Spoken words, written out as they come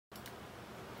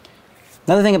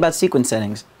Another thing about sequence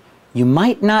settings, you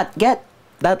might not get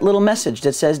that little message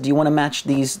that says, do you want to match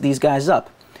these guys up?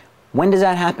 When does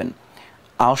that happen?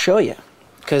 I'll show you,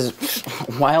 because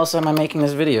why else am I making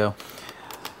this video?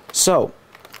 So,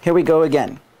 here we go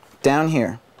again. Down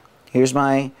here, here's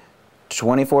my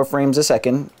 24 frames a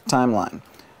second timeline.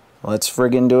 Let's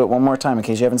friggin' do it one more time in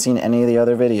case you haven't seen any of the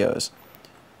other videos.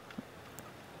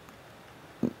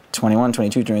 21,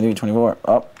 22, 23, 24,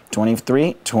 up,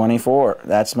 23, 24.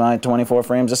 That's my 24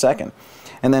 frames a second.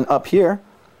 And then up here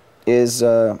is,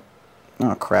 oh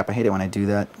crap, I hate it when I do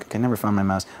that. I can never find my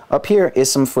mouse. Up here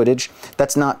is some footage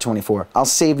that's not 24. I'll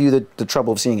save you the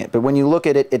trouble of seeing it. But when you look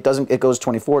at it, it goes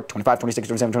 24, 25, 26,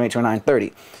 27, 28, 29,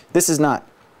 30. This is not.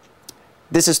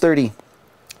 This is 30.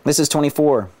 This is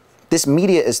 24. This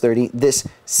media is 30. This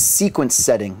sequence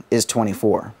setting is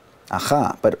 24.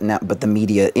 Aha, but the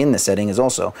media in the setting is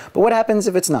also. But what happens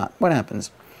if it's not? What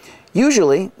happens?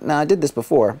 Usually, now I did this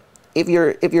before, if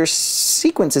your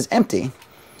sequence is empty,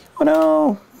 oh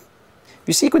no, if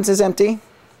your sequence is empty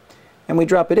and we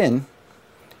drop it in,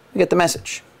 we get the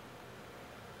message.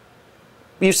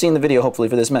 You've seen the video hopefully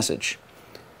for this message.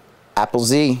 Apple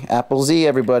Z,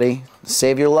 everybody,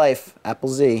 save your life, Apple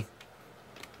Z.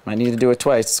 Might need to do it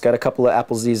twice. It's got a couple of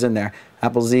Apple Z's in there.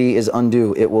 Apple Z is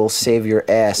undo. It will save your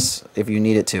ass if you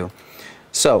need it to.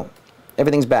 So,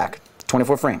 everything's back.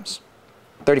 24 frames.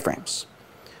 30 frames.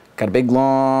 Got a big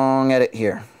long edit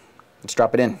here. Let's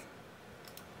drop it in.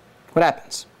 What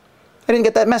happens? I didn't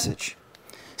get that message.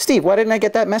 Steve, why didn't I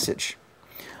get that message?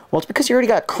 Well, it's because you already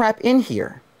got crap in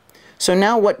here. So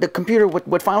now what the computer,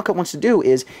 what Final Cut wants to do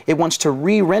is it wants to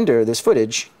re-render this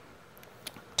footage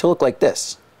to look like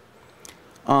this.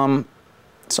 So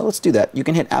let's do that. You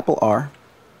can hit Apple R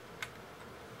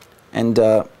and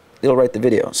it'll write the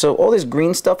video. So all this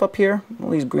green stuff up here, all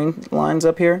these green lines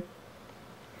up here,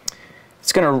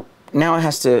 it's gonna, now it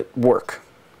has to work.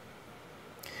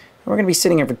 We're gonna be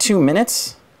sitting here for 2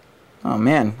 minutes. Oh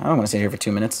man, I don't want to sit here for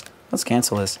 2 minutes. Let's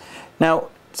cancel this. Now,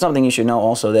 something you should know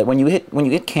also, that when you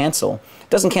hit cancel, it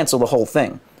doesn't cancel the whole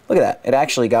thing. Look at that. It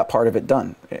actually got part of it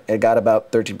done. It got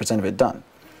about 13% of it done.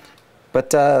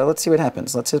 But let's see what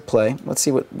happens. Let's hit play. Let's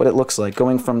see what it looks like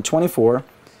going from 24,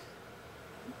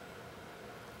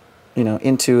 you know,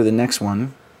 into the next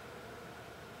one.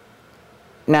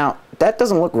 Now, that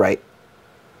doesn't look right.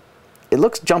 It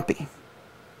looks jumpy.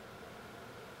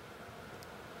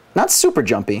 Not super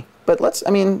jumpy, but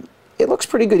I mean, it looks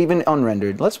pretty good even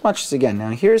unrendered. Let's watch this again. Now,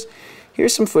 here's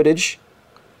some footage.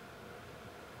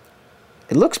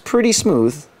 It looks pretty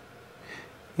smooth,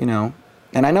 you know.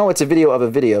 And I know it's a video of a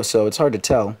video, so it's hard to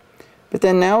tell. But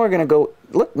then now we're going to go,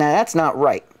 look, now that's not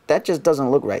right. That just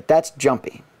doesn't look right. That's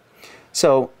jumpy.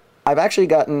 So I've actually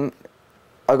gotten,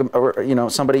 you know,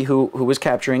 somebody who was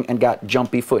capturing and got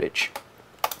jumpy footage.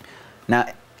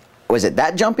 Now, was it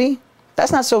that jumpy?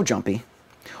 That's not so jumpy.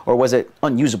 Or was it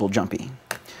unusable jumpy?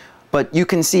 But you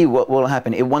can see what will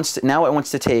happen. Now it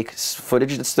wants to take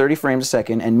footage that's 30 frames a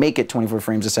second and make it 24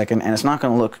 frames a second, and it's not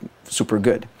going to look super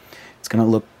good. It's going to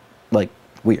look like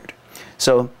weird.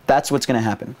 So that's what's going to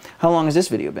happen. How long has this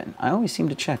video been? I always seem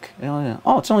to check.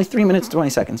 Oh, it's only 3 minutes and 20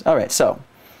 seconds. All right, so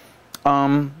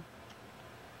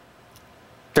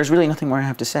there's really nothing more I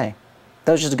have to say.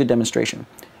 That was just a good demonstration.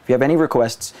 If you have any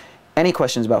requests, any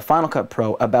questions about Final Cut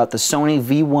Pro, about the Sony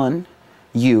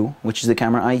V1U, which is the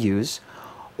camera I use,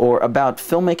 or about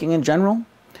filmmaking in general,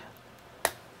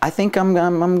 I think I'm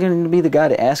going to be the guy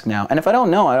to ask now. And if I don't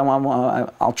know,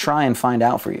 I'll try and find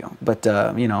out for you. But,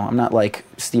 you know, I'm not like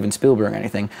Steven Spielberg or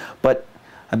anything. But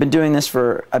I've been doing this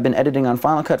I've been editing on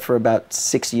Final Cut for about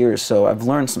 6 years, so I've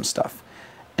learned some stuff.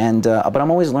 And, but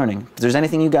I'm always learning. If there's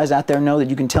anything you guys out there know that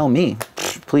you can tell me,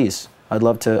 please, I'd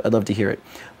love to hear it.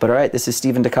 But all right, this is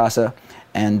Steven DeCasa,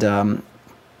 and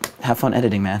have fun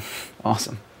editing, man.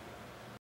 Awesome.